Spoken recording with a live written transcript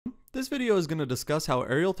This video is going to discuss how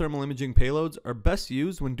aerial thermal imaging payloads are best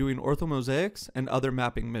used when doing orthomosaics and other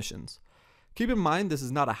mapping missions. Keep in mind this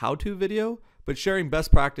is not a how-to video, but sharing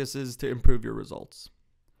best practices to improve your results.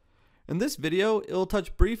 In this video, it will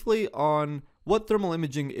touch briefly on what thermal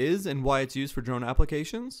imaging is and why it's used for drone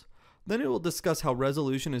applications. Then it will discuss how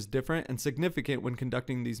resolution is different and significant when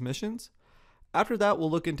conducting these missions. After that, we'll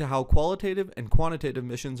look into how qualitative and quantitative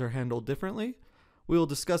missions are handled differently. We will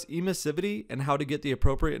discuss emissivity and how to get the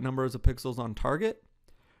appropriate numbers of pixels on target,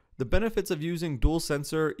 the benefits of using dual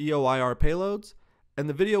sensor EO/IR payloads, and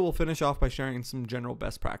the video will finish off by sharing some general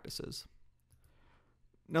best practices.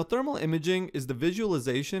 Now, thermal imaging is the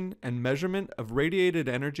visualization and measurement of radiated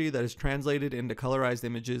energy that is translated into colorized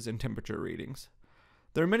images and temperature readings.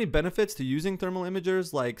 There are many benefits to using thermal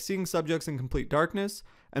imagers, like seeing subjects in complete darkness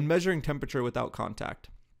and measuring temperature without contact.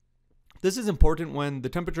 This is important when the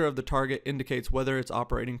temperature of the target indicates whether it's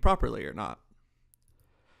operating properly or not.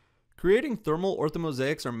 Creating thermal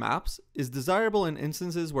orthomosaics or maps is desirable in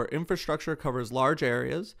instances where infrastructure covers large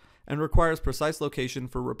areas and requires precise location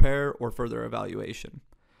for repair or further evaluation.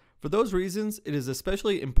 For those reasons, it is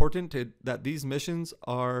especially important that these missions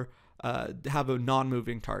have a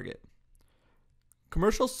non-moving target.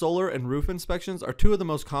 Commercial solar and roof inspections are two of the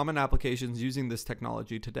most common applications using this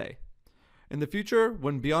technology today. In the future,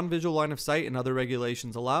 when beyond visual line of sight and other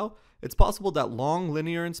regulations allow, it's possible that long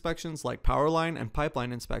linear inspections like power line and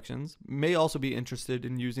pipeline inspections may also be interested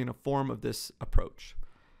in using a form of this approach.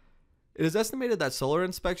 It is estimated that solar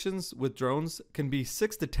inspections with drones can be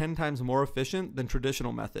 6 to 10 times more efficient than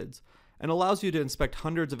traditional methods and allows you to inspect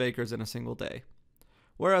hundreds of acres in a single day.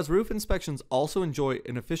 Whereas roof inspections also enjoy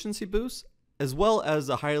an efficiency boost as well as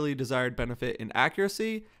a highly desired benefit in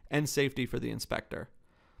accuracy and safety for the inspector.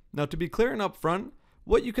 Now, to be clear and upfront,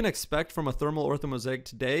 what you can expect from a thermal orthomosaic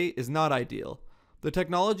today is not ideal. The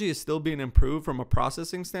technology is still being improved from a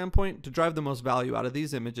processing standpoint to drive the most value out of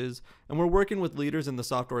these images, and we're working with leaders in the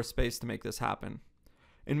software space to make this happen.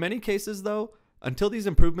 In many cases, though, until these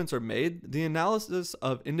improvements are made, the analysis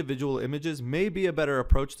of individual images may be a better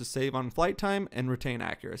approach to save on flight time and retain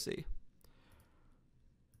accuracy.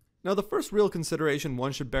 Now, the first real consideration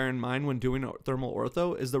one should bear in mind when doing thermal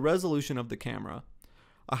ortho is the resolution of the camera.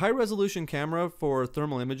 A high-resolution camera for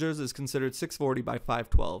thermal imagers is considered 640 by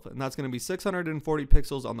 512, and that's going to be 640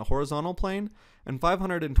 pixels on the horizontal plane and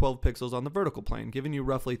 512 pixels on the vertical plane, giving you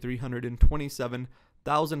roughly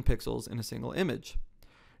 327,000 pixels in a single image.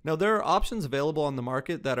 Now, there are options available on the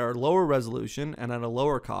market that are lower resolution and at a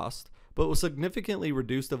lower cost, but will significantly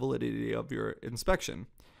reduce the validity of your inspection.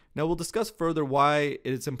 Now, we'll discuss further why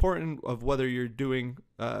it's important of whether you're doing,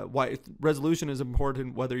 why resolution is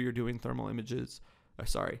important whether you're doing thermal images,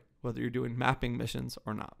 whether you're doing mapping missions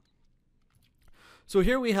or not. So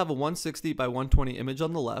here we have a 160 by 120 image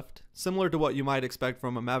on the left, similar to what you might expect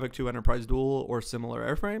from a Mavic 2 Enterprise Dual or similar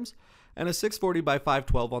airframes, and a 640 by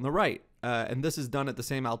 512 on the right, and this is done at the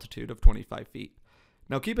same altitude of 25 feet.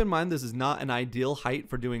 Now keep in mind this is not an ideal height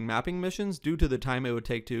for doing mapping missions due to the time it would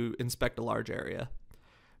take to inspect a large area.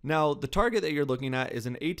 Now, the target that you're looking at is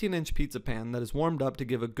an 18-inch pizza pan that is warmed up to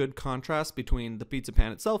give a good contrast between the pizza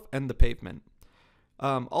pan itself and the pavement.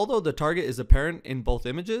 Although the target is apparent in both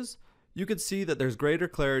images, you could see that there's greater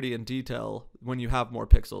clarity and detail when you have more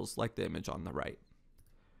pixels, like the image on the right.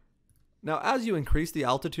 Now, as you increase the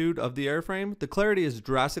altitude of the airframe, the clarity is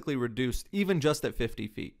drastically reduced, even just at 50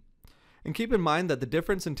 feet. And keep in mind that the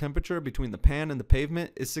difference in temperature between the pan and the pavement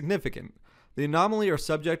is significant. The anomaly or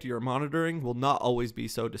subject you're monitoring will not always be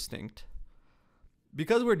so distinct.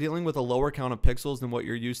 Because we're dealing with a lower count of pixels than what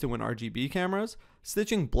you're used to in RGB cameras,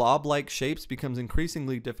 stitching blob-like shapes becomes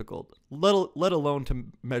increasingly difficult, let alone to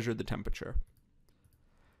measure the temperature.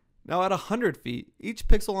 Now at 100 feet, each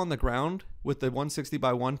pixel on the ground with the 160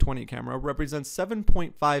 by 120 camera represents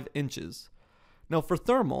 7.5 inches. Now for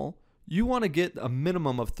thermal, you want to get a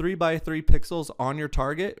minimum of 3 by 3 pixels on your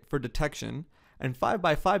target for detection, and 5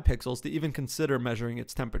 by 5 pixels to even consider measuring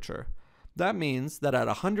its temperature. That means that at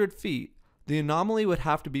 100 feet, the anomaly would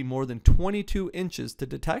have to be more than 22 inches to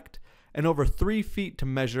detect and over 3 feet to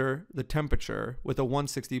measure the temperature with a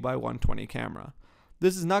 160 by 120 camera.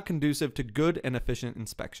 This is not conducive to good and efficient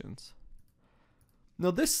inspections. Now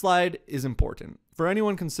this slide is important for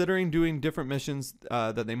anyone considering doing different missions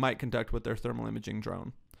that they might conduct with their thermal imaging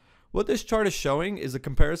drone. What this chart is showing is a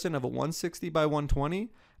comparison of a 160 by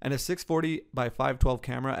 120 and a 640 by 512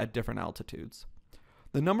 camera at different altitudes.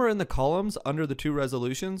 The number in the columns under the two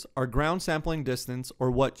resolutions are ground sampling distance,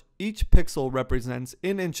 or what each pixel represents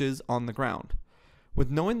in inches on the ground.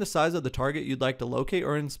 With knowing the size of the target you'd like to locate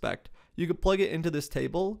or inspect, you could plug it into this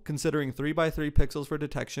table, considering 3 by 3 pixels for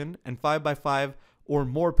detection and 5 by 5 or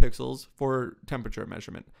more pixels for temperature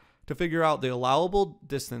measurement to figure out the allowable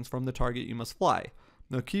distance from the target you must fly.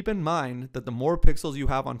 Now keep in mind that the more pixels you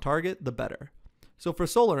have on target, the better. So for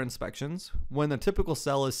solar inspections, when the typical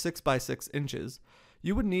cell is 6 by 6 inches,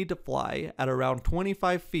 you would need to fly at around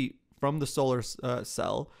 25 feet from the solar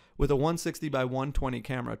cell with a 160 by 120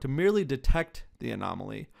 camera to merely detect the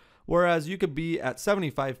anomaly, whereas you could be at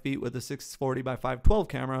 75 feet with a 640 by 512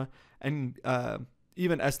 camera and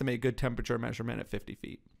even estimate good temperature measurement at 50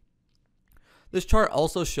 feet. This chart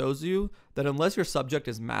also shows you that unless your subject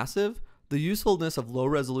is massive, the usefulness of low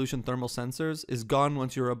resolution thermal sensors is gone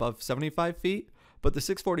once you're above 75 feet, but the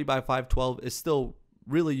 640 by 512 is still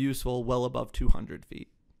really useful well above 200 feet.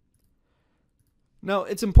 Now,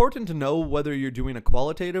 it's important to know whether you're doing a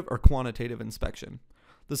qualitative or quantitative inspection.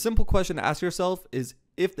 The simple question to ask yourself is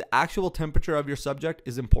if the actual temperature of your subject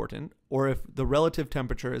is important, or if the relative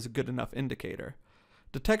temperature is a good enough indicator.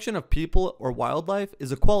 Detection of people or wildlife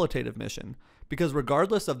is a qualitative mission, because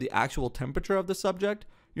regardless of the actual temperature of the subject,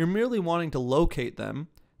 you're merely wanting to locate them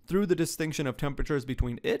through the distinction of temperatures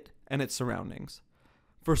between it and its surroundings.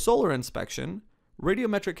 For solar inspection,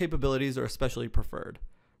 radiometric capabilities are especially preferred.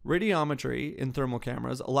 Radiometry in thermal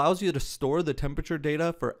cameras allows you to store the temperature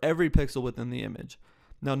data for every pixel within the image.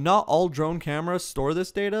 Now, not all drone cameras store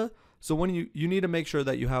this data, so when you need to make sure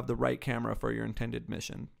that you have the right camera for your intended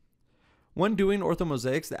mission. When doing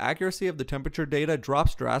orthomosaics, the accuracy of the temperature data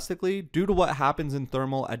drops drastically due to what happens in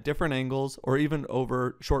thermal at different angles or even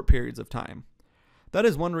over short periods of time. That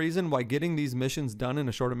is one reason why getting these missions done in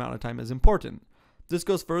a short amount of time is important. This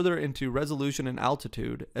goes further into resolution and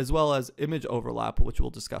altitude, as well as image overlap, which we'll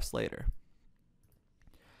discuss later.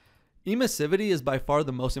 Emissivity is by far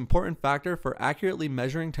the most important factor for accurately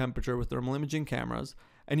measuring temperature with thermal imaging cameras,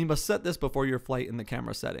 and you must set this before your flight in the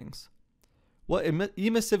camera settings. What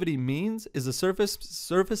emissivity means is the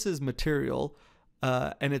surface's material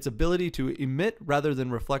and its ability to emit rather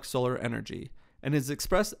than reflect solar energy, and is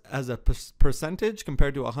expressed as a percentage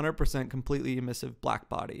compared to 100% completely emissive black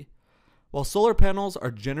body. While solar panels are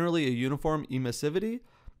generally a uniform emissivity,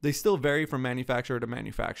 they still vary from manufacturer to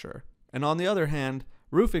manufacturer. And on the other hand,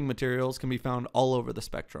 roofing materials can be found all over the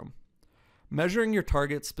spectrum. Measuring your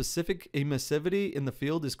target's specific emissivity in the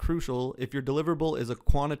field is crucial if your deliverable is a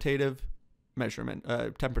quantitative measurement,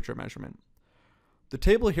 temperature measurement. The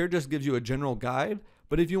table here just gives you a general guide,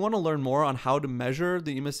 but if you want to learn more on how to measure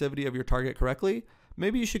the emissivity of your target correctly,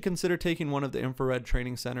 maybe you should consider taking one of the Infrared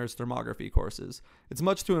Training Center's thermography courses. It's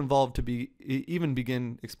much too involved to even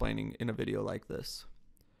begin explaining in a video like this.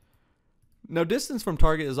 Now, distance from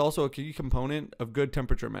target is also a key component of good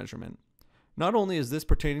temperature measurement. Not only is this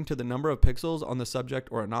pertaining to the number of pixels on the subject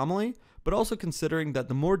or anomaly, but also considering that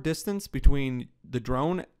the more distance between the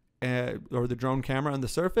drone or the drone camera and the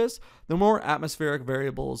surface, the more atmospheric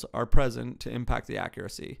variables are present to impact the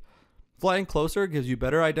accuracy. Flying closer gives you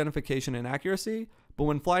better identification and accuracy, but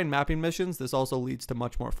when flying mapping missions, this also leads to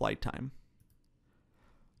much more flight time.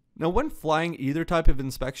 Now, when flying either type of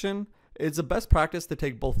inspection, it's a best practice to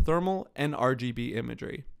take both thermal and RGB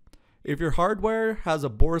imagery. If your hardware has a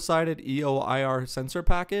bore-sided EO/IR sensor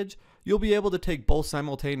package, you'll be able to take both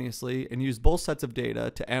simultaneously and use both sets of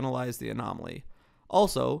data to analyze the anomaly.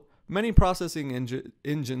 Also, many processing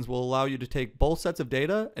engines will allow you to take both sets of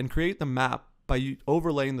data and create the map by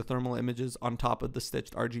overlaying the thermal images on top of the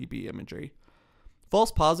stitched RGB imagery.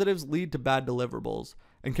 False positives lead to bad deliverables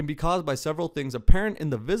and can be caused by several things apparent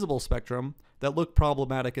in the visible spectrum that look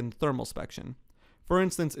problematic in thermal inspection. For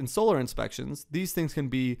instance, in solar inspections, these things can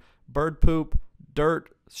be bird poop,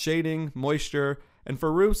 dirt, shading, moisture, and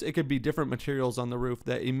for roofs, it could be different materials on the roof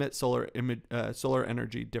that emit solar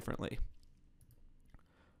energy differently.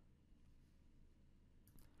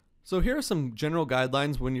 So here are some general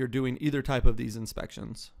guidelines when you're doing either type of these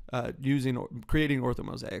inspections, creating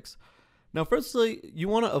orthomosaics. Now, firstly, you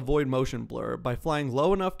want to avoid motion blur by flying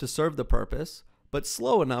low enough to serve the purpose, but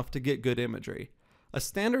slow enough to get good imagery. A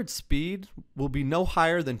standard speed will be no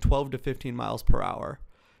higher than 12 to 15 miles per hour.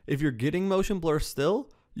 If you're getting motion blur still,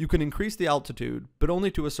 you can increase the altitude, but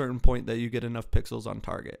only to a certain point that you get enough pixels on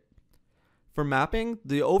target. For mapping,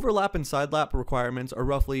 the overlap and side lap requirements are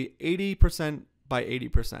roughly 80% by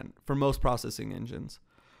 80% for most processing engines.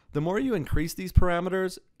 The more you increase these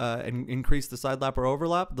parameters and increase the side lap or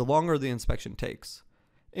overlap, the longer the inspection takes.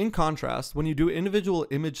 In contrast, when you do individual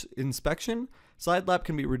image inspection, side lap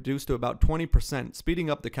can be reduced to about 20%, speeding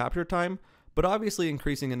up the capture time, but obviously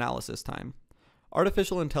increasing analysis time.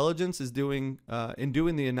 Artificial intelligence is doing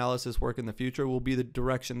the analysis work in the future will be the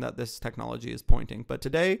direction that this technology is pointing. But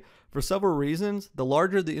today, for several reasons, the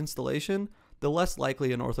larger the installation, the less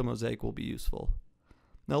likely an orthomosaic will be useful.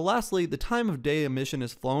 Now lastly, the time of day a mission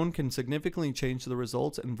is flown can significantly change the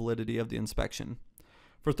results and validity of the inspection.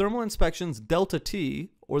 For thermal inspections, delta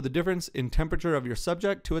T, or the difference in temperature of your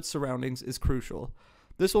subject to its surroundings, is crucial.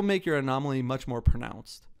 This will make your anomaly much more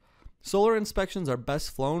pronounced. Solar inspections are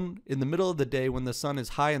best flown in the middle of the day when the sun is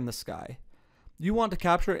high in the sky. You want to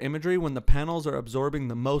capture imagery when the panels are absorbing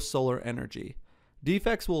the most solar energy.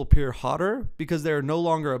 Defects will appear hotter because they are no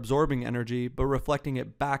longer absorbing energy but reflecting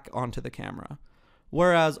it back onto the camera.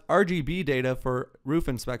 Whereas RGB data for roof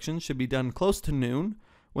inspections should be done close to noon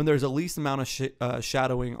when there's the least amount of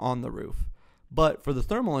shadowing on the roof. But for the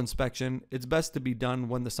thermal inspection, it's best to be done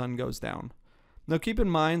when the sun goes down. Now keep in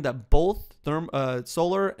mind that both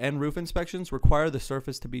solar and roof inspections require the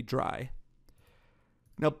surface to be dry.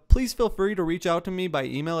 Now please feel free to reach out to me by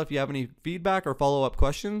email if you have any feedback or follow-up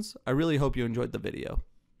questions. I really hope you enjoyed the video.